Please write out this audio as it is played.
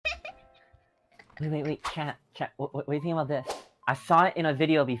Wait, chat. What do you think about this? I saw it in a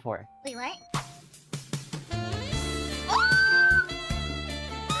video before. Wait, what?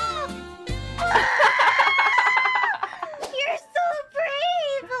 You're so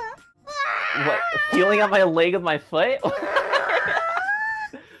brave! What? Feeling on my leg with my foot?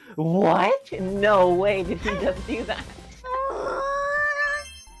 What? No way, did he just do that?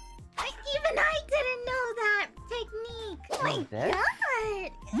 Even I didn't know that technique! Oh my god!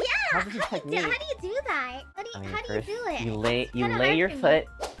 Yeah! How's this technique? How do you do that? How do you do it? You lay your foot,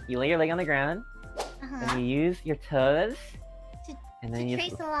 you lay your leg on the ground, and you use your toes, and then you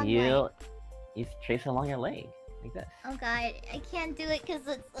trace along your leg, like this. Oh god, I can't do it because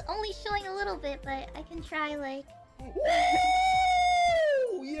it's only showing a little bit, but I can try like... Woo!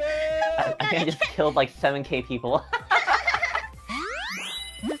 Yeah! I think I just killed like 7k people.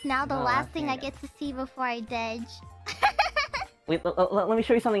 This is now the last thing I get to see before I dedge. Wait, let me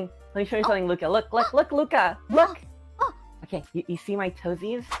show you something. Let me show you something, Luca. Look, Luca! Look! Oh. Okay, you see my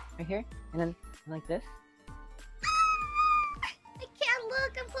toesies right here? And then like this? I can't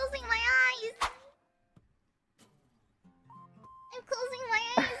look, I'm closing my eyes! I'm closing my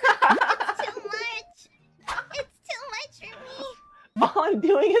eyes! It's too much! It's too much for me! All I'm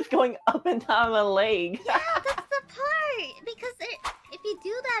doing is going up and down my leg. Yeah, that's the part! Because if you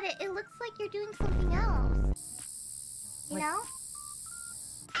do that, it looks like you're doing something else. You know?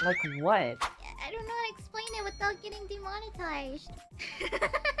 Like what? I don't know how to explain it without getting demonetized.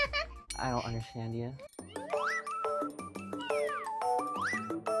 I don't understand you.